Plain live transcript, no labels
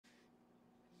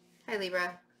Hi,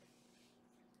 Libra.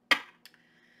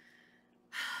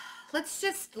 Let's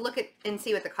just look at and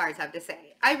see what the cards have to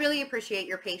say. I really appreciate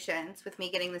your patience with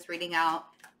me getting this reading out.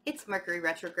 It's Mercury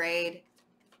retrograde.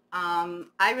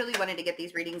 I really wanted to get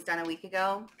these readings done a week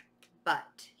ago,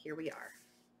 but here we are.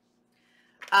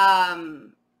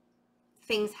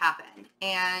 Things happen,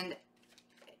 and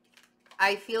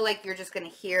I feel like you're just going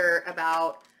to hear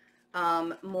about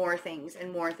more things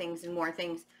and more things and more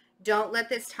things. Don't let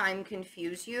this time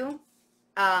confuse you,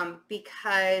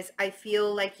 because I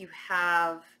feel like you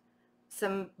have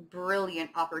some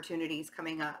brilliant opportunities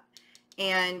coming up,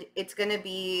 and it's going to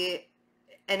be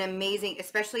an amazing,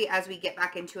 especially as we get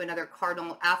back into another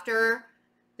cardinal after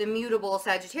the mutable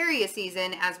Sagittarius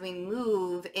season. As we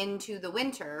move into the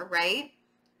winter, right,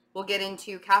 we'll get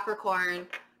into Capricorn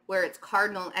where it's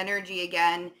cardinal energy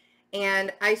again.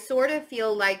 And I sort of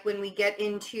feel like when we get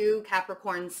into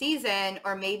Capricorn season,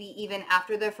 or maybe even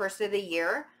after the first of the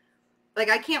year, like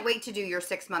I can't wait to do your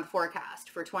 6-month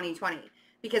forecast for 2020,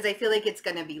 because I feel like it's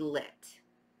going to be lit.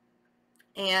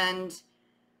 And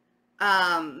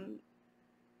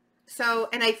so,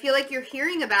 and I feel like you're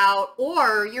hearing about,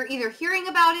 or you're either hearing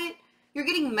about it, you're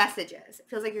getting messages. It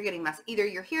feels like you're getting either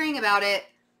you're hearing about it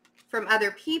from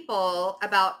other people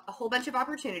about a whole bunch of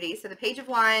opportunities. So the Page of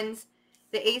Wands,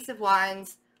 the Ace of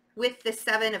Wands with the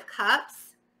 7 of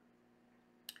Cups.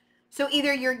 So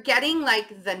either you're getting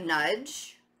like the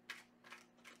nudge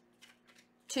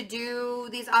to do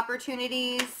these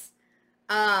opportunities,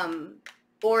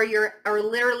 or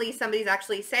literally somebody's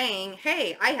actually saying,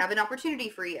 hey, I have an opportunity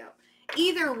for you.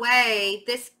 Either way,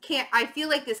 I feel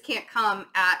like this can't come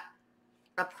at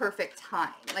a perfect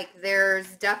time. Like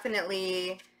there's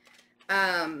definitely,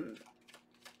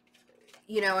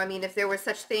 you know, I mean, if there was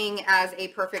such thing as a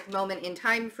perfect moment in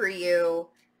time for you,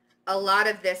 a lot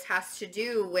of this has to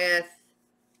do with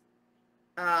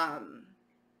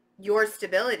your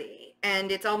stability.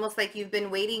 And it's almost like you've been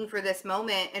waiting for this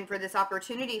moment and for this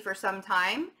opportunity for some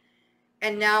time.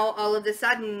 And now all of a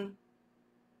sudden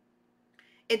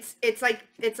it's like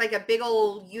a big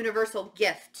old universal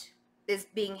gift is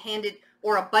being handed,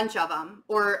 or a bunch of them,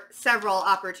 or several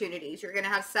opportunities. You're going to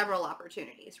have several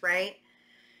opportunities, right?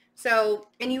 So,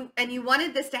 and you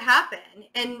wanted this to happen.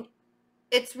 And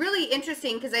it's really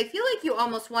interesting because I feel like you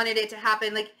almost wanted it to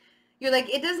happen. Like you're like,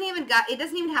 it doesn't even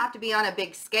have to be on a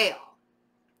big scale,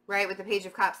 right? With the Page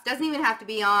of Cups, doesn't even have to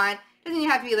be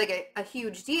like a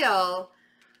huge deal.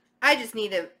 I just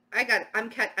need to, I got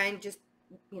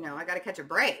to catch a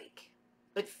break.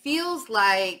 It feels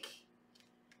like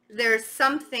there's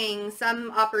some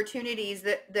opportunities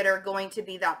that are going to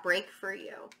be that break for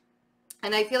you.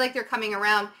 And I feel like they're coming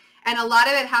around, and a lot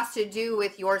of it has to do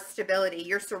with your stability,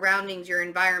 your surroundings, your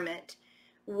environment,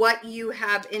 what you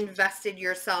have invested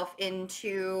yourself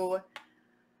into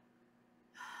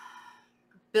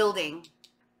building.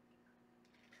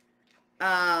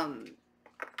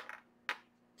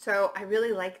 So I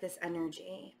really like this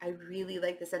energy. I really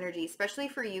like this energy, especially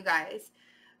for you guys.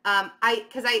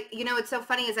 You know, it's so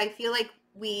funny is I feel like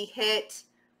we hit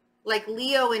like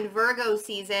Leo and Virgo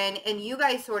season, and you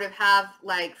guys sort of have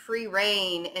like free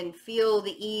reign and feel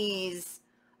the ease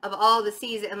of all the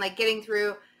season and like getting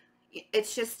through.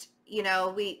 It's just, you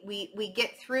know, we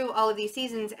get through all of these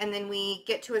seasons, and then we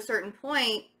get to a certain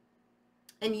point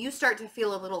and you start to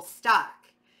feel a little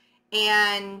stuck.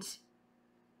 And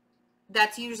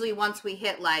that's usually once we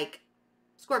hit like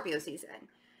Scorpio season.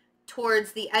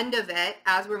 Towards the end of it,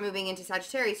 as we're moving into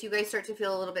Sagittarius, you guys start to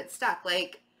feel a little bit stuck.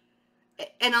 Like,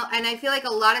 and I feel like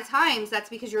a lot of times that's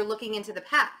because you're looking into the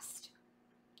past.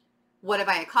 What have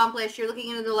I accomplished? You're looking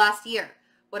into the last year.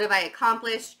 What have I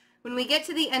accomplished? When we get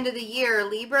to the end of the year,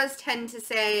 Libras tend to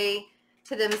say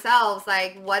to themselves,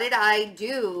 like, what did I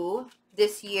do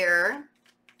this year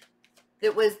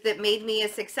that made me a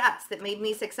success, that made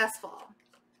me successful?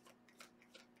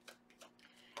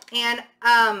 And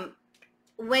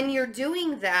when you're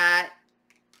doing that,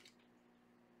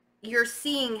 you're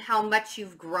seeing how much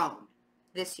you've grown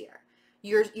this year.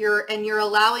 You're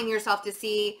allowing yourself to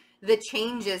see the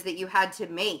changes that you had to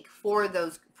make for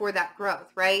that growth,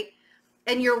 right?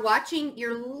 And you're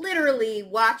literally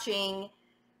watching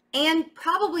and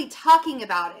probably talking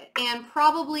about it, and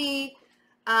probably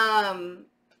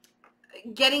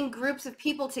getting groups of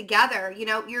people together. You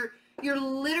know, you're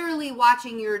literally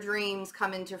watching your dreams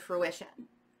come into fruition,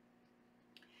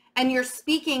 and you're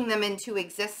speaking them into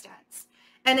existence.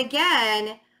 And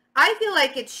again, I feel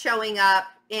like it's showing up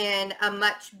in a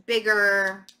much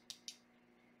bigger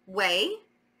way.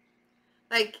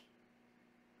 Like,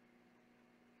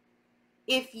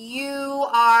 if you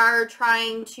are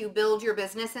trying to build your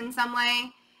business in some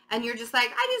way, and you're just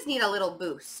like, I just need a little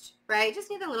boost, right? Just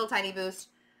need a little tiny boost.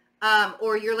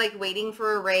 Or you're like waiting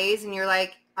for a raise and you're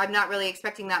like, I'm not really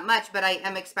expecting that much, but I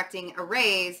am expecting a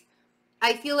raise.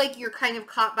 I feel like you're kind of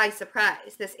caught by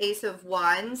surprise. This Ace of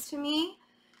Wands to me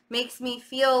makes me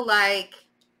feel like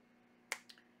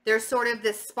there's sort of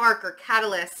this spark or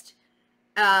catalyst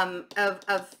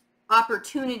of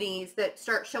opportunities that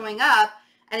start showing up.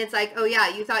 And it's like, oh yeah,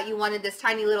 you thought you wanted this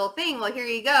tiny little thing. Well, here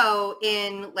you go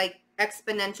in like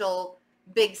exponential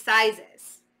big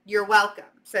sizes. You're welcome,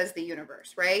 says the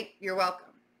universe, right? You're welcome.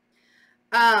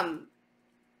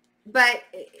 But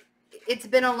it's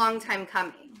been a long time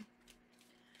coming.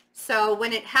 So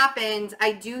when it happens,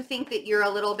 I do think that you're a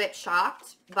little bit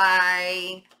shocked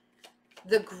by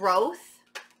the growth.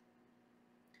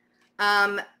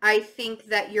 I think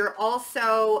that you're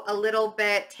also a little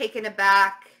bit taken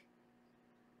aback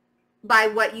by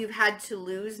what you've had to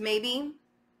lose, maybe,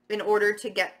 in order to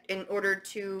get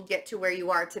to where you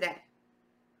are today.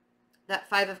 That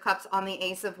Five of Cups on the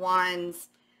Ace of Wands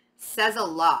says a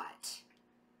lot.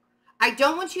 I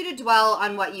don't want you to dwell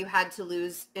on what you had to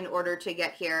lose in order to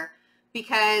get here,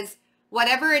 because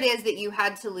whatever it is that you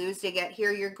had to lose to get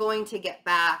here, you're going to get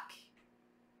back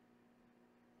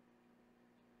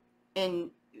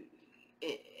in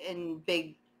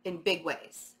big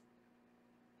ways.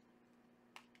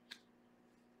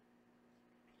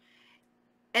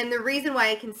 And the reason why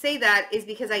I can say that is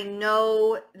because I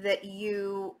know that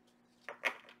you're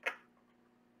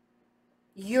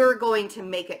going to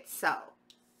make it so,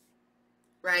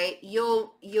 right?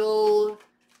 You'll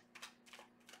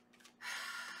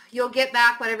get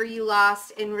back whatever you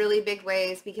lost in really big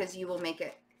ways, because you will make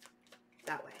it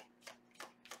that way.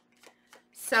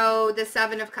 So the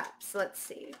Seven of Cups, let's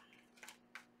see.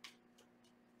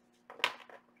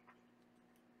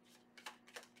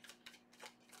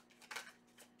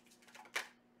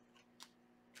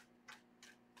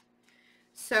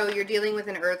 So you're dealing with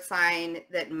an earth sign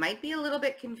that might be a little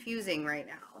bit confusing right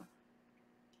now.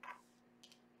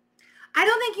 I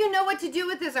don't think you know what to do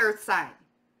with this earth sign.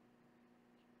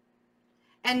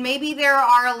 And maybe there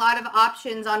are a lot of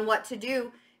options on what to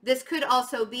do. This could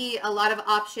also be a lot of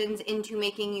options into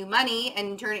making you money, and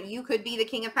in turn, you could be the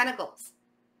King of Pentacles.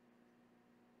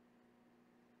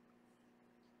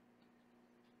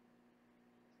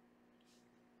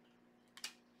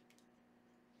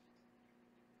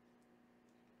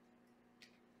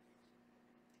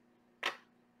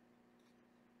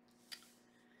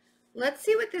 Let's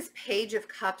see what this Page of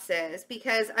Cups is,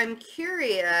 because I'm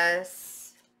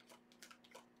curious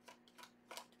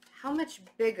how much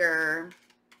bigger.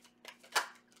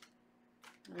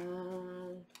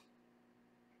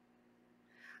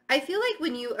 I feel like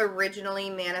when you originally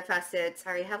manifested,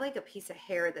 sorry, I have like a piece of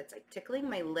hair that's like tickling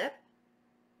my lip.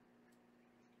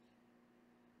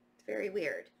 It's very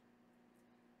weird.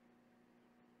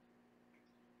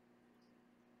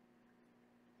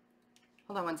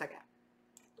 Hold on one second.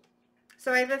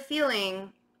 So I have a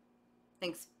feeling,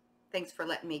 thanks for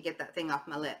letting me get that thing off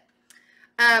my lip.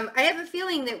 I have a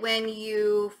feeling that when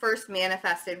you first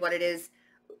manifested what it is,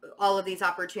 all of these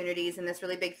opportunities and this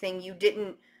really big thing,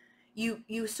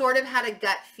 you sort of had a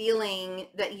gut feeling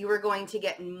that you were going to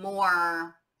get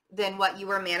more than what you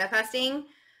were manifesting,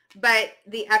 but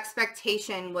the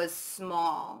expectation was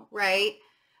small, right?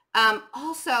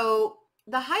 Also,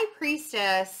 the High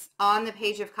Priestess on the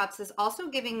Page of Cups is also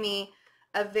giving me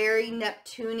a very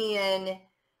Neptunian.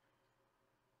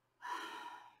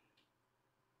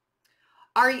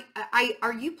 Are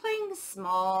you playing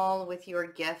small with your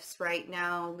gifts right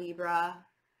now, Libra?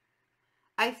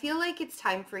 I feel like it's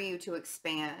time for you to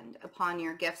expand upon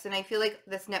your gifts. And I feel like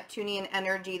this Neptunian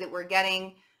energy that we're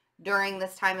getting during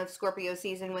this time of Scorpio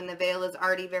season, when the veil is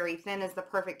already very thin, is the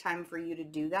perfect time for you to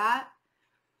do that.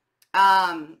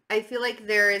 I feel like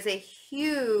there is a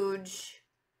huge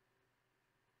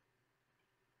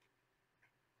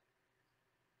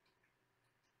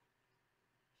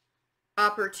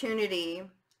opportunity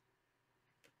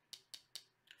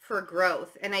for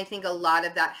growth, and I think a lot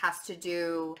of that has to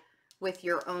do with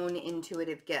your own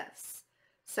intuitive gifts.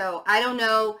 So I don't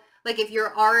know, like if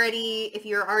you're already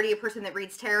a person that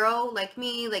reads tarot like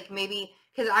me, like maybe,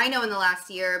 because I know in the last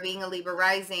year, being a Libra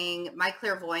rising, my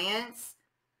clairvoyance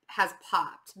has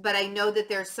popped, but I know that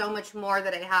there's so much more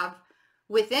that I have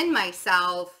within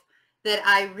myself that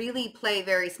I really play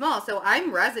very small. So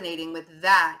I'm resonating with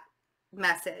that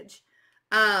message.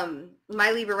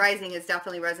 My Libra rising is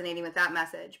definitely resonating with that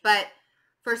message. But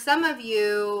for some of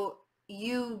you,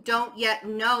 you don't yet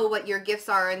know what your gifts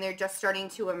are, and they're just starting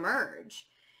to emerge.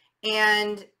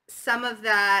 And some of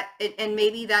that, and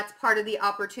maybe that's part of the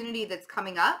opportunity that's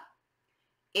coming up,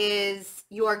 is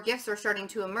your gifts are starting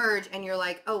to emerge and you're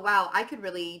like, oh, wow, I could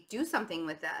really do something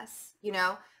with this. You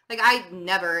know, like I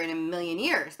never in a million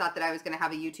years thought that I was going to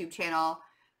have a YouTube channel,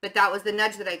 but that was the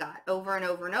nudge that I got over and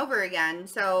over and over again.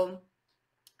 So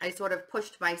I sort of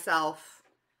pushed myself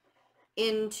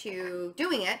into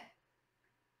doing it.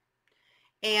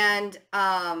 And,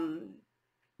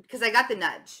 because I got the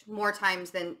nudge more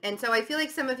times than, and so I feel like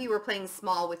some of you were playing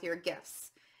small with your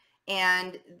gifts.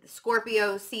 And the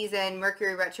Scorpio season,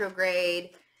 Mercury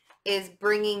retrograde, is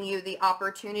bringing you the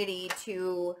opportunity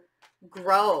to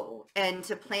grow and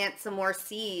to plant some more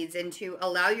seeds and to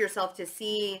allow yourself to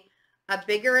see a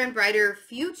bigger and brighter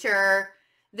future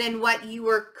than what you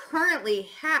were currently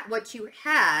what you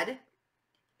had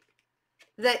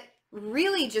that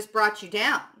really just brought you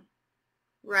down,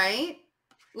 right?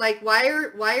 Like, why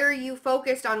are you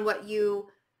focused on what you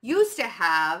used to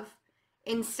have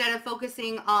instead of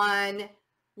focusing on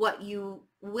what you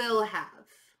will have?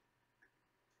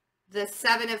 The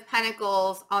Seven of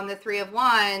Pentacles on the Three of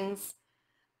Wands,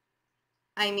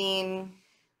 I mean,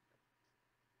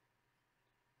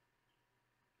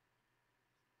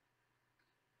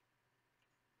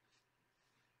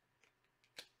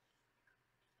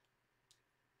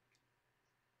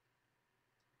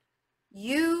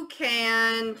 you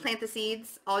can plant the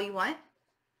seeds all you want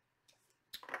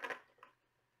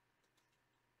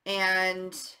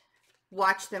and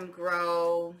watch them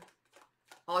grow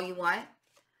all you want.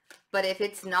 But if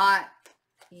it's not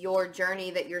your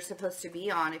journey that you're supposed to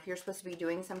be on, if you're supposed to be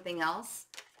doing something else,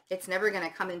 it's never going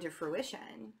to come into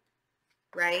fruition,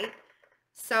 right?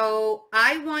 So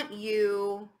I want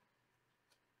you,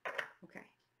 okay.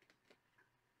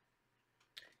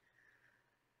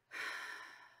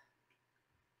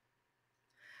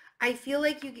 I feel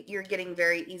like you're getting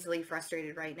very easily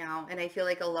frustrated right now. And I feel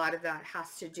like a lot of that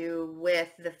has to do with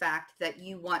the fact that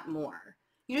you want more.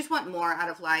 You just want more out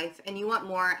of life, and you want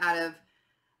more out of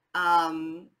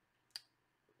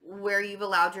where you've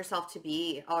allowed yourself to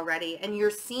be already. And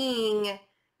you're seeing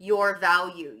your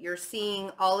value. You're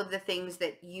seeing all of the things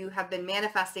that you have been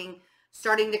manifesting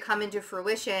starting to come into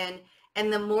fruition.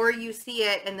 And the more you see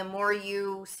it and the more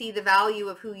you see the value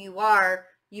of who you are,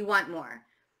 you want more.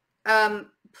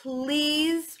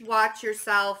 Please watch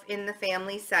yourself in the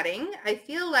family setting. I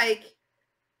feel like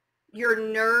your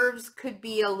nerves could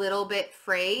be a little bit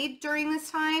frayed during this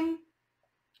time.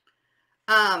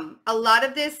 A lot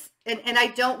of this, and I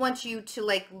don't want you to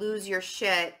like lose your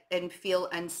shit and feel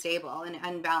unstable and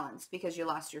unbalanced because you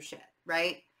lost your shit,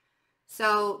 right?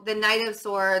 So the Knight of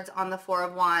Swords on the Four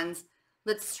of Wands,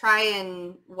 let's try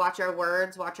and watch our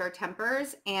words, watch our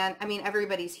tempers. And I mean,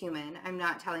 everybody's human. I'm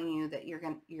not telling you that you're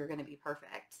going to be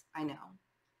perfect. I know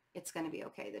it's going to be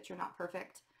okay that you're not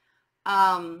perfect.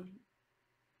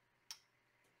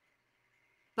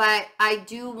 But I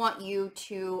do want you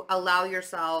to allow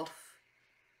yourself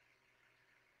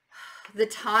the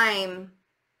time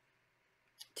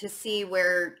to see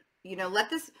where, you know,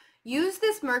 use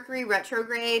this Mercury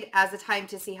retrograde as a time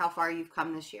to see how far you've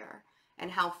come this year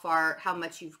and how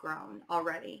much you've grown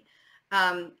already.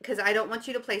 Because I don't want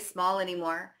you to play small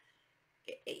anymore.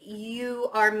 You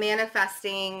are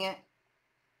manifesting,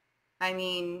 I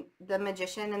mean, the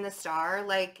Magician and the Star.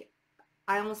 Like,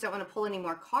 I almost don't want to pull any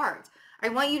more cards. I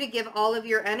want you to give all of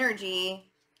your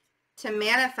energy to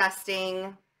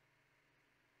manifesting,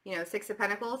 you know, Six of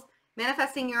Pentacles,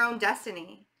 manifesting your own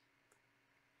destiny.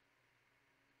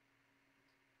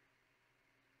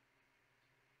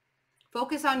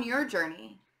 Focus on your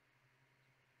journey.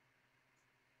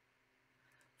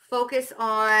 Focus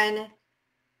on,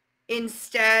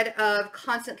 instead of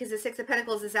constant, because the Six of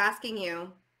Pentacles is asking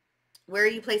you, where are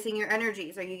you placing your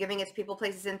energies? Are you giving it to people,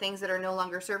 places, and things that are no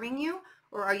longer serving you?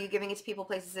 Or are you giving it to people,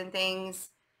 places, and things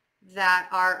that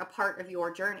are a part of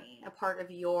your journey, a part of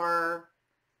your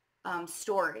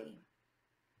story?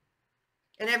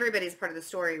 And everybody's part of the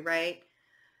story, right?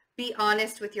 Be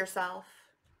honest with yourself.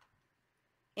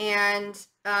 And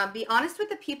be honest with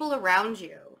the people around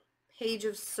you. Page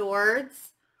of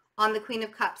Swords on the Queen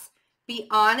of Cups. Be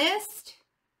honest,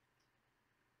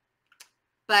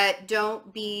 but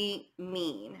don't be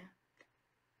mean.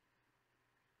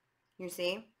 You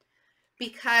see?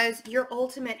 Because your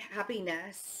ultimate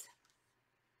happiness,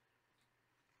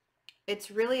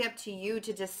 it's really up to you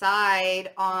to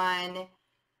decide on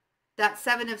that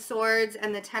Seven of Swords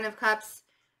and the Ten of Cups.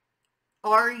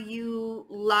 Are you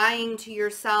lying to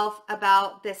yourself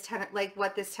about this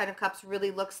what this Ten of Cups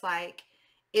really looks like?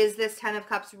 Is this Ten of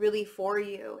Cups really for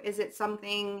you? Is it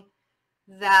something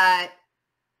that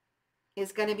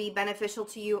is going to be beneficial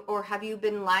to you, or have you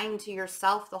been lying to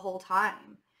yourself the whole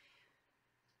time?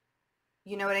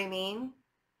 You know what I mean?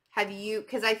 Have you,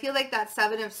 because I feel like that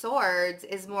Seven of Swords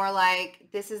is more like,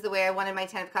 this is the way I wanted my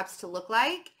Ten of Cups to look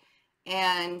like.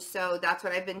 And so that's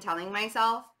what I've been telling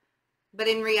myself. But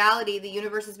in reality, the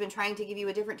universe has been trying to give you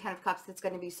a different Ten of Cups that's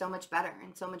going to be so much better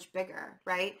and so much bigger,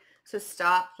 right? So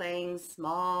stop playing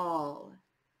small.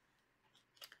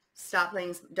 Stop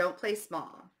playing, don't play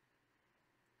small.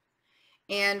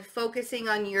 And focusing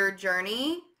on your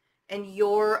journey and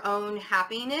your own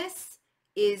happiness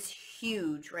is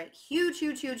huge, right? Huge,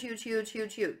 huge, huge, huge, huge,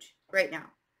 huge, huge right now.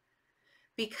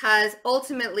 Because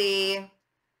ultimately,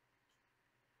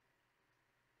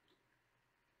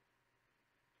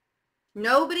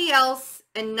 nobody else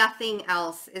and nothing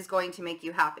else is going to make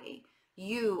you happy.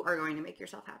 You are going to make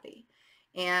yourself happy.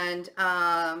 And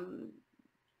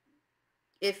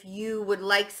if you would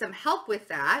like some help with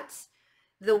that,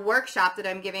 the workshop that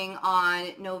I'm giving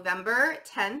on November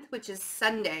 10th, which is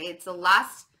Sunday, it's the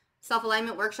last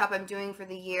self-alignment workshop I'm doing for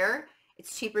the year.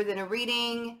 It's cheaper than a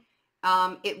reading.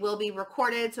 It will be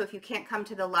recorded, so if you can't come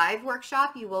to the live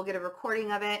workshop, you will get a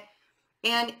recording of it.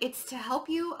 And it's to help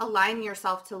you align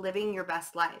yourself to living your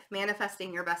best life,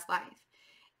 manifesting your best life.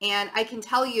 And I can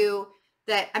tell you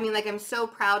that, I mean, like, I'm so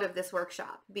proud of this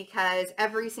workshop because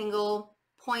every single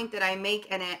point that I make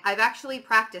in it, I've actually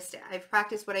practiced it. I've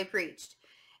practiced what I preached.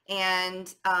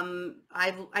 And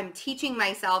I'm teaching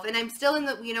myself, and I'm still in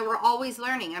the, you know, we're always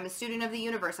learning. I'm a student of the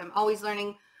universe. I'm always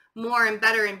learning more and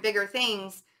better and bigger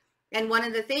things. And one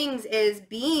of the things is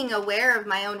being aware of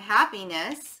my own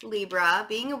happiness, Libra,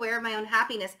 being aware of my own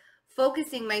happiness,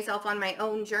 focusing myself on my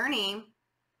own journey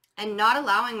and not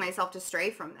allowing myself to stray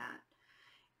from that.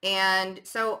 And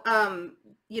so,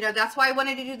 you know, that's why I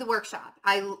wanted to do the workshop.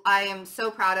 I am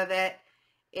so proud of it.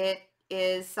 It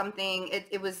is something,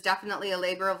 it was definitely a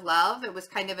labor of love. It was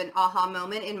kind of an aha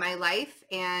moment in my life.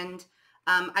 And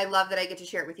I love that I get to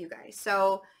share it with you guys.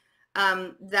 So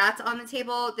that's on the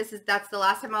table. That's the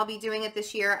last time I'll be doing it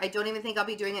this year. I don't even think I'll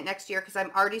be doing it next year because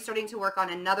I'm already starting to work on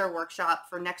another workshop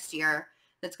for next year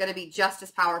that's going to be just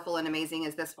as powerful and amazing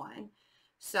as this one.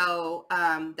 So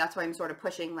that's why I'm sort of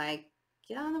pushing, like,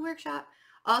 get on the workshop.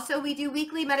 Also, we do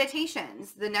weekly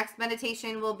meditations. The next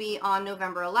meditation will be on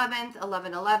November 11th,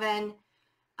 11/11.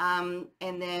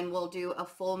 And then we'll do a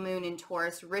full moon in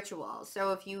Taurus ritual.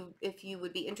 So if you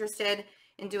would be interested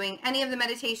in doing any of the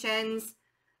meditations,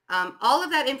 all of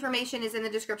that information is in the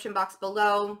description box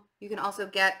below. You can also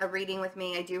get a reading with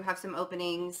me. I do have some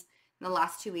openings in the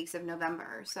last 2 weeks of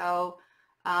November. So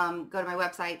go to my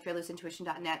website,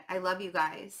 fearlessintuition.net. I love you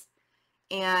guys.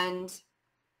 And,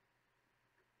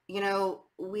 you know,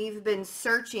 we've been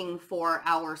searching for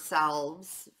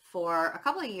ourselves for a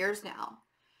couple of years now.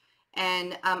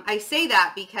 And I say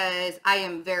that because I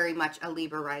am very much a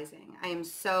Libra rising. I am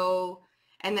so...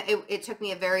 And it took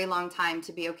me a very long time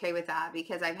to be okay with that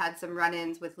because I've had some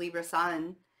run-ins with Libra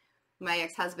sun. My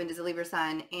ex-husband is a Libra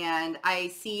sun, and I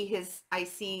see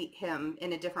him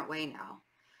in a different way now.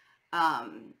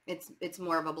 It's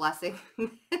more of a blessing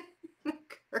than a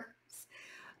curse.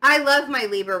 I love my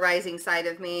Libra rising side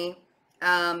of me.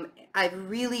 I've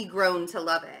really grown to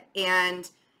love it. And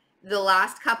the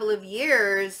last couple of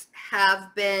years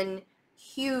have been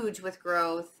huge with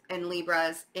growth and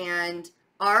Libras, and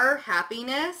our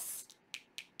happiness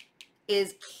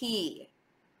is key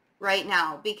right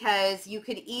now because you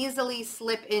could easily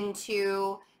slip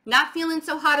into not feeling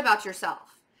so hot about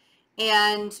yourself.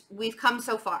 And we've come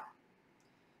so far.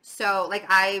 So, like,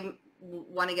 I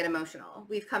want to get emotional.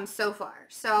 We've come so far.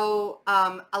 So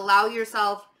allow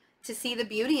yourself to see the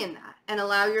beauty in that and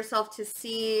allow yourself to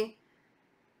see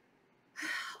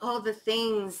all the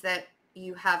things that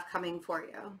you have coming for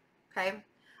you. Okay?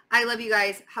 I love you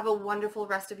guys. Have a wonderful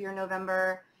rest of your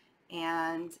November,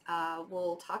 and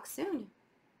we'll talk soon.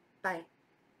 Bye.